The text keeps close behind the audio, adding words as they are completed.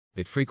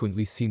It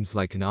frequently seems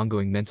like an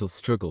ongoing mental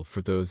struggle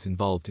for those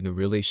involved in a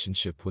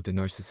relationship with a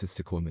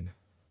narcissistic woman.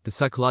 The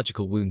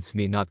psychological wounds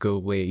may not go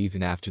away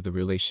even after the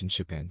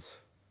relationship ends.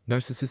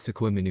 Narcissistic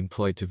women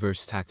employ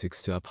diverse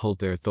tactics to uphold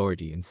their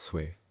authority and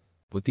sway.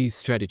 With these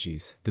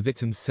strategies, the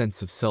victim's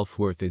sense of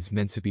self-worth is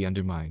meant to be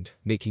undermined,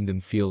 making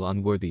them feel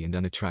unworthy and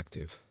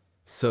unattractive.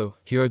 So,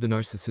 here are the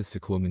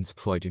narcissistic woman's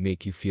ploy to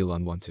make you feel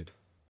unwanted.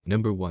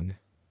 Number 1.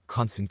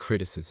 Constant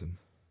criticism.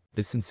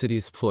 This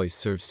insidious ploy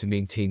serves to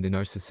maintain the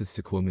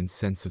narcissistic woman's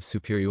sense of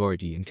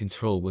superiority and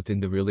control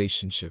within the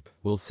relationship,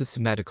 while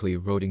systematically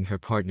eroding her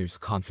partner's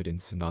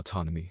confidence and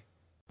autonomy.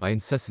 By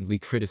incessantly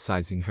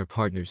criticizing her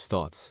partner's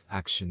thoughts,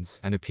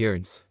 actions, and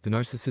appearance, the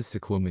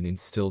narcissistic woman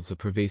instills a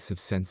pervasive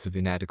sense of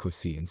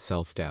inadequacy and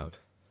self-doubt.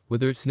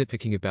 Whether it's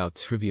nitpicking about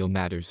trivial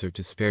matters or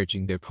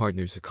disparaging their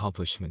partner's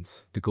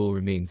accomplishments, the goal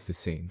remains the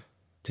same: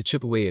 to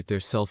chip away at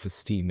their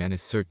self-esteem and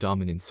assert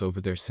dominance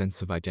over their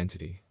sense of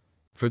identity.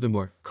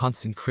 Furthermore,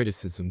 constant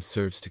criticism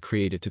serves to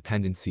create a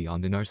dependency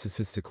on the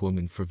narcissistic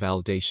woman for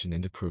validation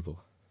and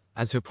approval.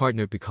 As her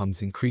partner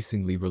becomes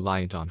increasingly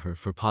reliant on her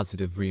for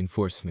positive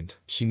reinforcement,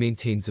 she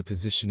maintains a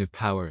position of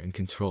power and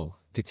control,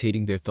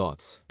 dictating their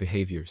thoughts,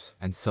 behaviors,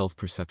 and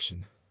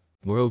self-perception.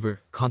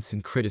 Moreover,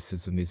 constant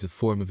criticism is a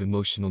form of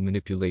emotional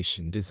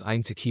manipulation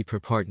designed to keep her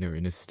partner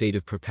in a state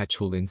of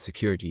perpetual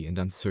insecurity and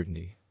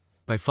uncertainty.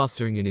 By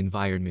fostering an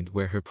environment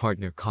where her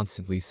partner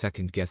constantly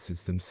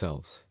second-guesses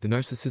themselves, the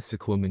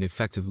narcissistic woman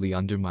effectively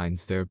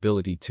undermines their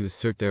ability to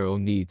assert their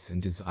own needs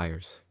and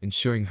desires,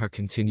 ensuring her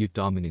continued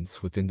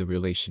dominance within the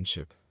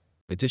relationship.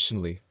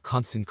 Additionally,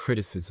 constant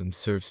criticism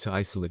serves to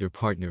isolate her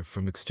partner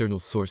from external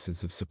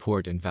sources of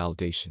support and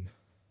validation.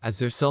 As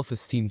their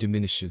self-esteem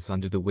diminishes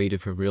under the weight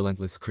of her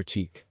relentless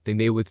critique, they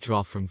may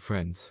withdraw from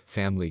friends,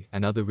 family,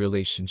 and other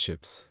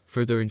relationships,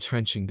 further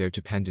entrenching their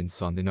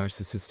dependence on the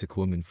narcissistic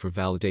woman for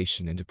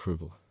validation and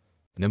approval.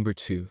 Number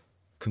 2.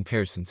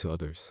 Comparison to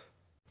others.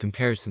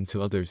 Comparison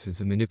to others is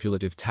a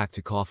manipulative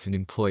tactic often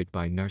employed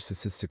by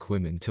narcissistic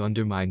women to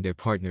undermine their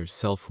partner's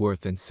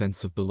self-worth and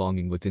sense of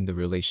belonging within the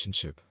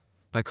relationship.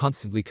 By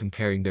constantly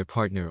comparing their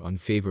partner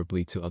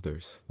unfavorably to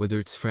others, whether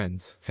it's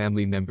friends,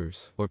 family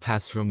members, or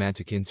past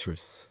romantic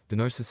interests, the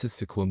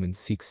narcissistic woman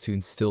seeks to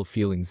instill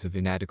feelings of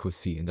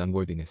inadequacy and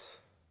unworthiness.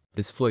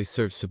 This ploy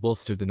serves to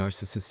bolster the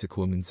narcissistic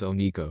woman's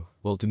own ego,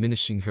 while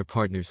diminishing her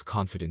partner's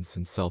confidence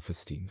and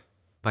self-esteem.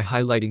 By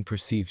highlighting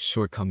perceived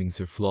shortcomings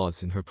or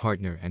flaws in her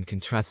partner and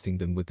contrasting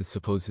them with the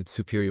supposed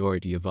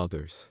superiority of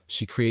others,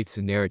 she creates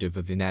a narrative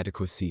of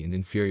inadequacy and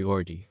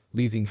inferiority,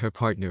 leaving her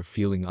partner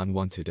feeling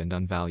unwanted and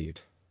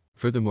unvalued.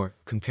 Furthermore,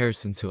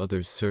 comparison to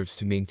others serves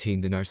to maintain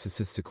the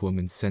narcissistic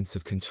woman's sense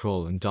of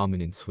control and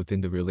dominance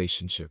within the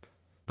relationship.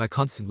 By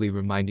constantly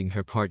reminding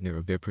her partner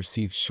of their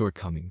perceived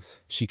shortcomings,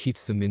 she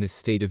keeps them in a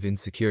state of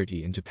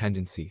insecurity and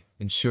dependency,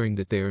 ensuring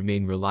that they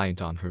remain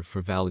reliant on her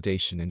for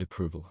validation and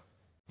approval.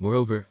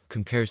 Moreover,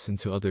 comparison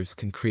to others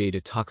can create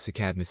a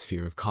toxic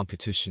atmosphere of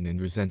competition and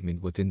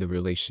resentment within the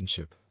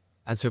relationship.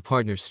 As her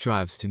partner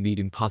strives to meet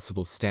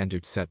impossible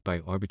standards set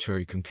by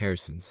arbitrary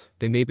comparisons,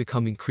 they may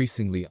become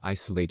increasingly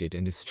isolated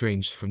and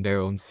estranged from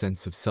their own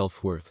sense of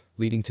self-worth,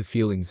 leading to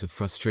feelings of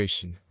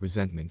frustration,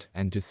 resentment,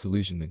 and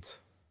disillusionment.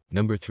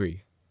 Number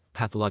 3.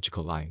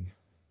 Pathological lying.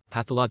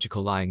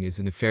 Pathological lying is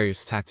a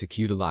nefarious tactic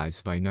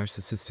utilized by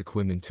narcissistic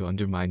women to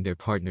undermine their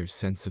partner's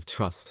sense of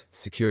trust,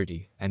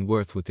 security, and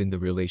worth within the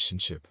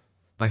relationship.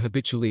 By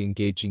habitually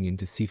engaging in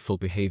deceitful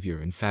behavior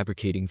and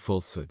fabricating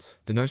falsehoods,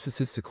 the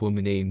narcissistic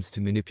woman aims to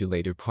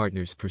manipulate her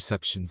partner's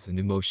perceptions and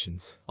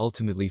emotions,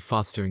 ultimately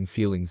fostering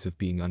feelings of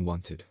being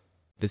unwanted.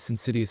 This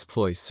insidious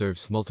ploy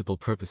serves multiple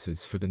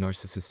purposes for the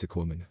narcissistic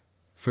woman.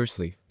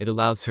 Firstly, it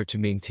allows her to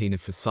maintain a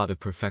facade of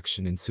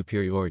perfection and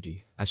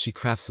superiority, as she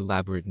crafts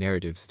elaborate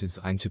narratives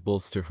designed to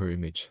bolster her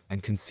image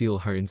and conceal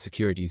her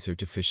insecurities or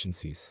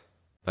deficiencies.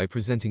 By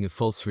presenting a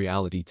false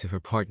reality to her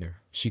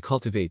partner, she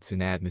cultivates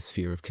an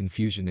atmosphere of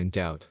confusion and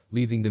doubt,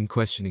 leaving them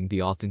questioning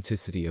the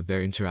authenticity of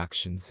their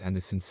interactions and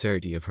the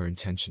sincerity of her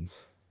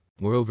intentions.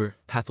 Moreover,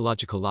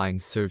 pathological lying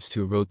serves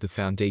to erode the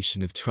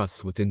foundation of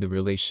trust within the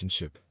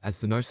relationship, as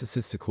the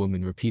narcissistic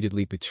woman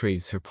repeatedly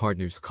betrays her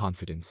partner's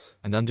confidence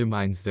and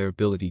undermines their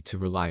ability to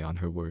rely on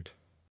her word.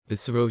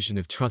 This erosion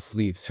of trust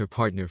leaves her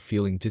partner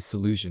feeling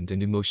disillusioned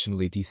and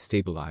emotionally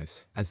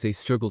destabilized, as they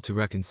struggle to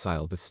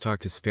reconcile the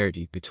stark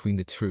disparity between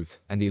the truth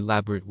and the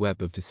elaborate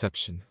web of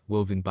deception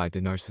woven by the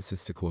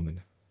narcissistic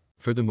woman.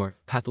 Furthermore,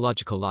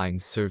 pathological lying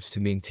serves to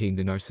maintain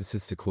the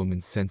narcissistic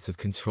woman's sense of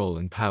control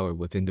and power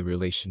within the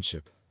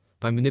relationship.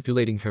 By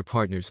manipulating her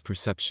partner's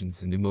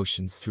perceptions and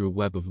emotions through a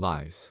web of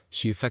lies,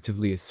 she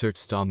effectively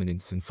asserts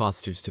dominance and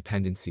fosters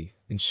dependency,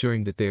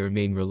 ensuring that they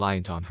remain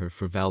reliant on her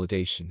for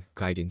validation,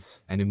 guidance,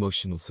 and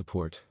emotional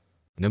support.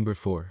 Number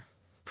 4.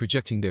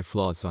 Projecting their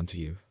flaws onto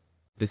you.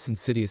 This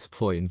insidious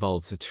ploy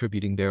involves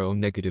attributing their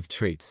own negative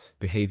traits,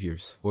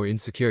 behaviors, or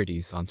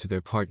insecurities onto their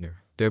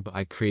partner,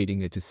 thereby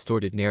creating a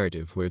distorted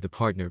narrative where the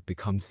partner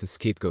becomes the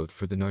scapegoat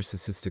for the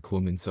narcissistic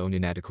woman's own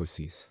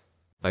inadequacies.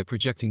 By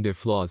projecting their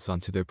flaws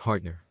onto their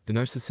partner, the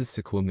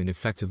narcissistic woman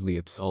effectively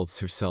absolves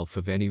herself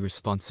of any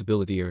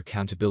responsibility or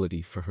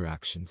accountability for her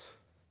actions.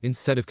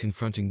 Instead of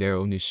confronting their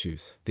own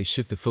issues, they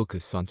shift the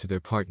focus onto their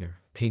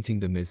partner,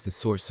 painting them as the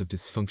source of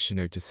dysfunction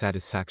or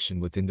dissatisfaction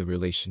within the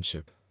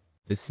relationship.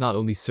 This not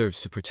only serves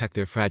to protect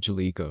their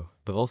fragile ego,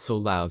 but also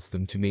allows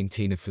them to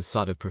maintain a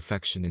facade of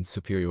perfection and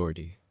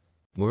superiority.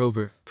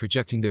 Moreover,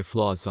 projecting their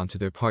flaws onto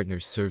their partner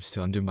serves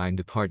to undermine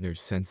the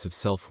partner's sense of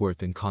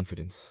self-worth and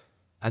confidence.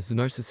 As the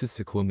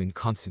narcissistic woman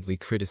constantly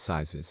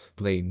criticizes,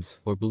 blames,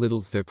 or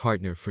belittles their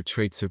partner for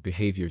traits or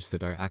behaviors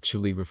that are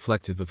actually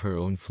reflective of her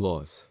own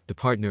flaws, the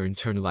partner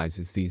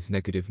internalizes these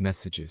negative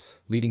messages,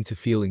 leading to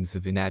feelings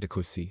of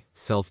inadequacy,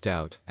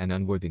 self-doubt, and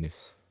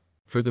unworthiness.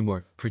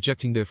 Furthermore,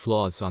 projecting their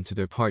flaws onto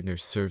their partner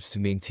serves to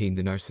maintain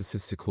the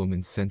narcissistic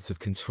woman's sense of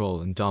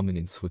control and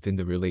dominance within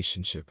the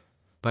relationship.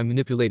 By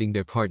manipulating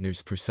their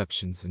partner's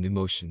perceptions and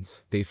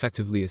emotions, they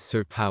effectively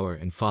assert power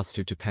and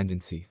foster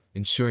dependency,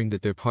 ensuring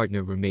that their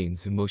partner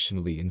remains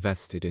emotionally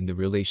invested in the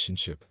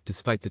relationship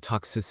despite the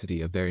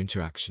toxicity of their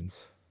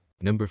interactions.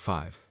 Number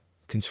 5.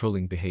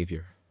 Controlling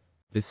behavior.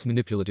 This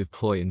manipulative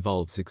ploy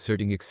involves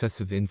exerting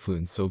excessive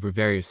influence over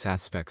various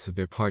aspects of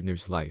their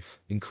partner's life,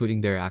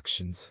 including their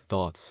actions,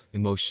 thoughts,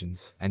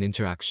 emotions, and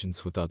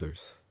interactions with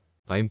others.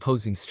 By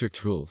imposing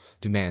strict rules,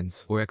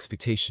 demands, or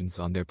expectations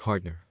on their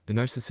partner, the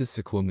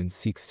narcissistic woman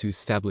seeks to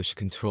establish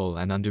control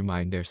and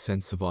undermine their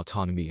sense of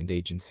autonomy and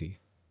agency.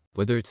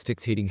 Whether it's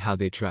dictating how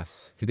they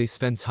dress, who they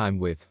spend time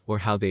with, or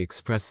how they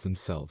express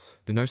themselves,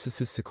 the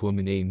narcissistic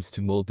woman aims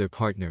to mold their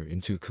partner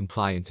into a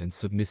compliant and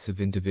submissive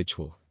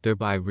individual,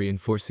 thereby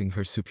reinforcing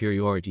her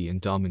superiority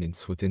and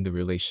dominance within the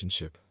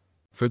relationship.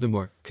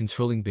 Furthermore,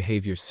 controlling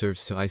behavior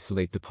serves to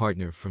isolate the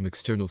partner from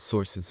external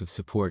sources of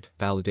support,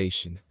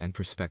 validation, and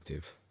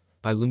perspective.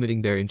 By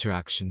limiting their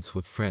interactions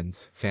with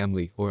friends,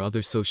 family, or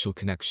other social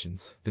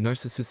connections, the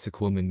narcissistic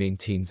woman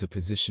maintains a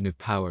position of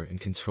power and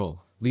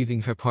control,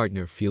 leaving her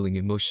partner feeling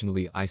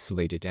emotionally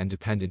isolated and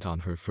dependent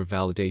on her for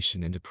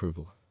validation and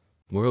approval.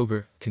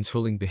 Moreover,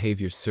 controlling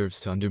behavior serves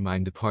to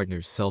undermine the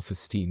partner's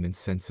self-esteem and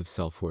sense of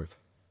self-worth.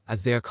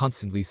 As they are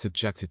constantly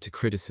subjected to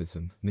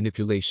criticism,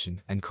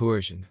 manipulation, and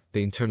coercion,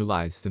 they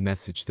internalize the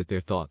message that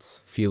their thoughts,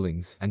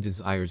 feelings, and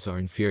desires are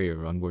inferior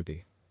or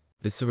unworthy.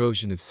 This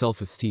erosion of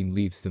self-esteem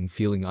leaves them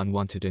feeling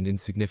unwanted and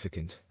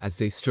insignificant, as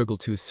they struggle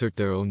to assert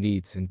their own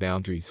needs and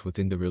boundaries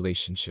within the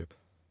relationship.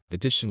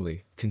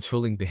 Additionally,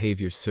 controlling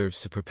behavior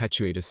serves to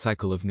perpetuate a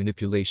cycle of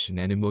manipulation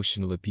and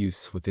emotional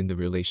abuse within the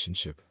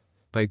relationship.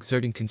 By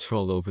exerting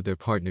control over their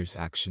partner's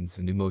actions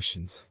and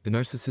emotions, the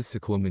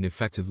narcissistic woman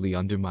effectively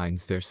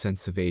undermines their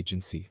sense of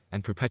agency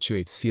and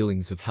perpetuates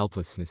feelings of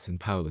helplessness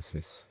and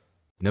powerlessness.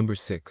 Number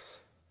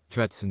 6.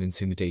 Threats and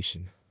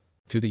intimidation.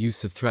 Through the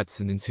use of threats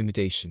and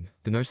intimidation,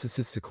 the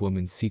narcissistic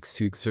woman seeks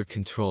to exert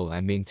control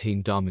and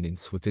maintain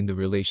dominance within the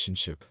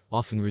relationship,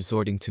 often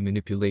resorting to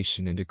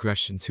manipulation and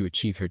aggression to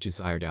achieve her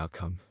desired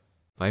outcome.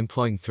 By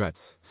employing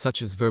threats,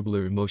 such as verbal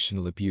or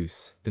emotional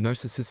abuse, the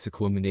narcissistic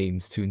woman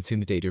aims to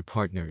intimidate her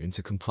partner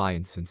into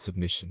compliance and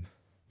submission.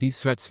 These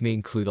threats may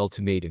include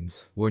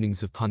ultimatums,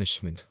 warnings of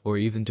punishment, or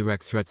even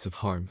direct threats of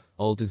harm,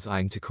 all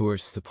designed to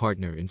coerce the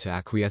partner into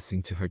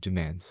acquiescing to her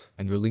demands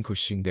and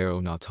relinquishing their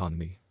own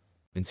autonomy.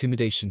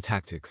 Intimidation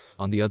tactics,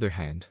 on the other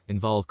hand,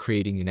 involve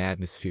creating an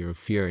atmosphere of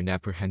fear and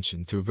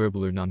apprehension through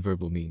verbal or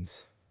nonverbal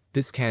means.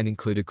 This can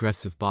include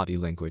aggressive body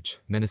language,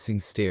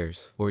 menacing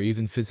stares, or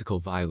even physical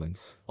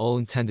violence, all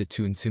intended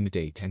to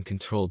intimidate and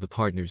control the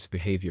partner's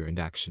behavior and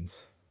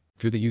actions.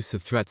 Through the use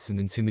of threats and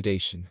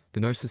intimidation,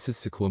 the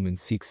narcissistic woman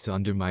seeks to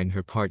undermine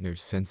her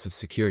partner's sense of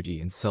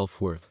security and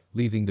self-worth,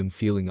 leaving them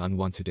feeling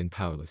unwanted and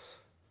powerless.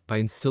 By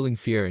instilling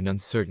fear and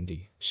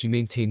uncertainty, she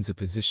maintains a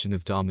position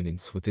of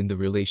dominance within the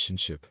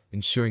relationship,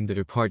 ensuring that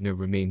her partner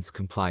remains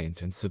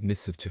compliant and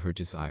submissive to her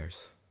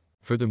desires.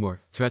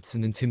 Furthermore, threats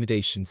and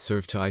intimidation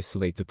serve to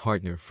isolate the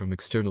partner from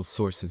external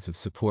sources of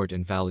support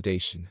and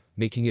validation,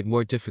 making it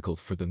more difficult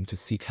for them to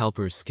seek help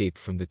or escape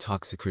from the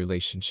toxic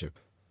relationship.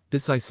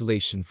 This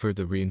isolation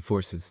further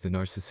reinforces the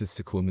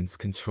narcissistic woman's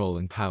control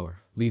and power,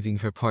 leaving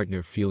her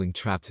partner feeling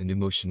trapped and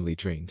emotionally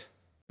drained.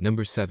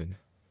 Number 7.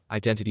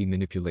 Identity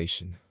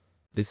manipulation.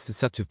 This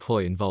deceptive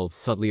ploy involves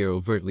subtly or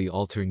overtly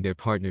altering their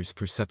partner's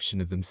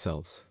perception of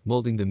themselves,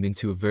 molding them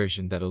into a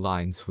version that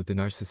aligns with the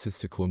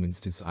narcissistic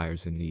woman's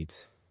desires and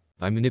needs.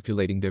 By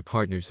manipulating their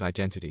partner's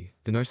identity,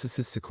 the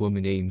narcissistic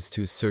woman aims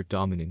to assert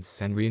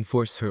dominance and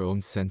reinforce her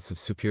own sense of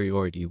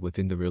superiority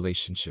within the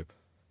relationship.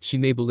 She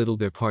may belittle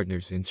their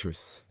partner's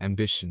interests,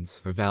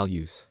 ambitions, or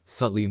values,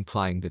 subtly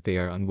implying that they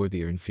are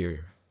unworthy or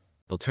inferior.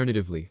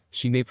 Alternatively,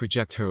 she may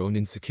project her own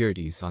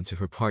insecurities onto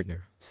her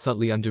partner,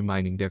 subtly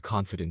undermining their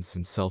confidence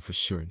and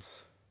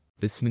self-assurance.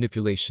 This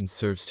manipulation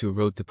serves to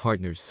erode the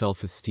partner's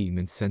self-esteem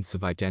and sense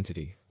of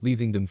identity,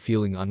 leaving them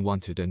feeling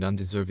unwanted and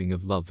undeserving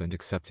of love and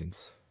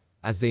acceptance.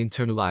 As they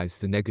internalize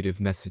the negative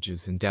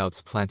messages and doubts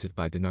planted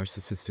by the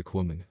narcissistic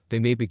woman, they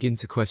may begin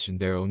to question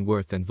their own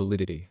worth and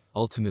validity,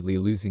 ultimately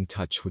losing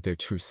touch with their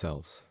true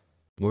selves.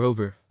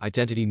 Moreover,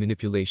 identity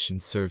manipulation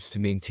serves to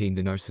maintain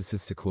the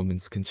narcissistic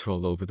woman's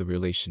control over the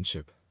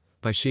relationship.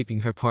 By shaping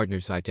her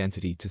partner's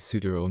identity to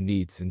suit her own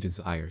needs and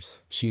desires,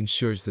 she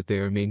ensures that they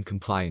remain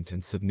compliant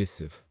and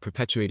submissive,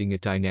 perpetuating a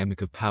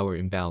dynamic of power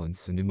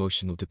imbalance and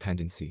emotional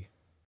dependency.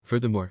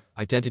 Furthermore,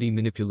 identity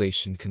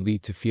manipulation can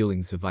lead to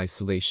feelings of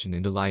isolation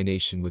and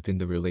alienation within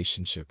the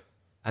relationship.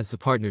 As the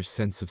partner's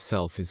sense of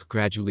self is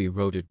gradually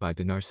eroded by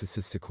the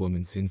narcissistic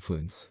woman's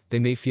influence, they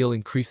may feel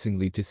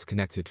increasingly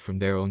disconnected from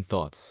their own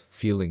thoughts,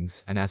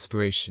 feelings, and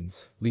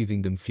aspirations,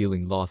 leaving them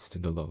feeling lost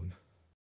and alone.